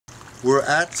We're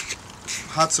at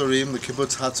Hatzarim, the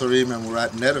kibbutz Hatzarim, and we're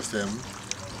at Netafim.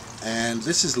 And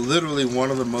this is literally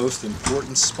one of the most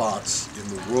important spots in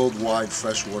the worldwide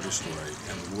freshwater story.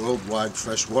 And the worldwide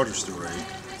freshwater story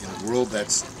in a world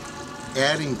that's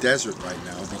adding desert right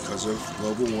now because of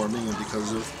global warming and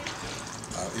because of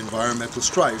environmental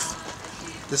strife.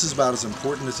 This is about as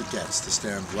important as it gets to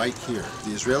stand right here.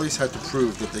 The Israelis had to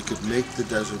prove that they could make the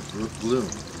desert bloom.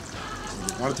 And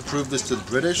they wanted to prove this to the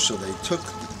British, so they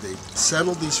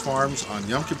settled these farms on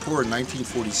Yom Kippur in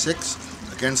 1946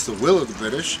 against the will of the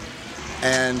British.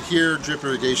 And here drip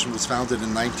irrigation was founded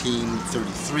in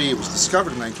 1933. It was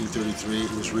discovered in 1933.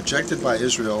 It was rejected by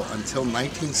Israel until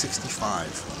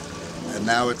 1965. And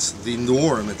now it's the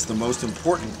norm. It's the most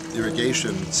important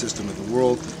irrigation system in the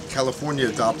world. California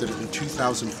adopted it in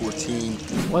 2014.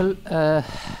 Well,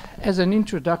 as an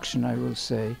introduction, I will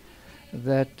say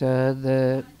that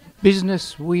the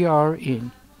business we are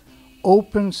in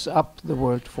opens up the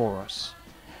world for us.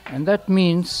 And that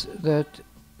means that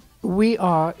we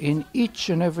are in each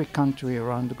and every country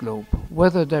around the globe,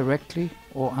 whether directly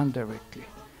or indirectly.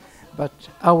 But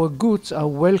our goods are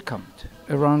welcomed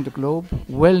around the globe,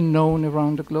 well known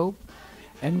around the globe,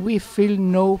 and we feel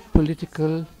no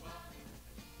political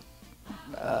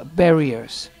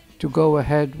barriers to go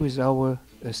ahead with our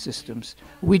systems.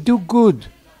 We do good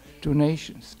to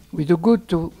nations. We do good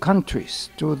to countries,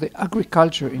 to the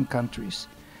agriculture in countries.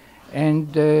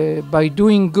 And by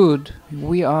doing good,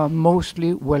 we are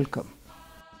mostly welcome.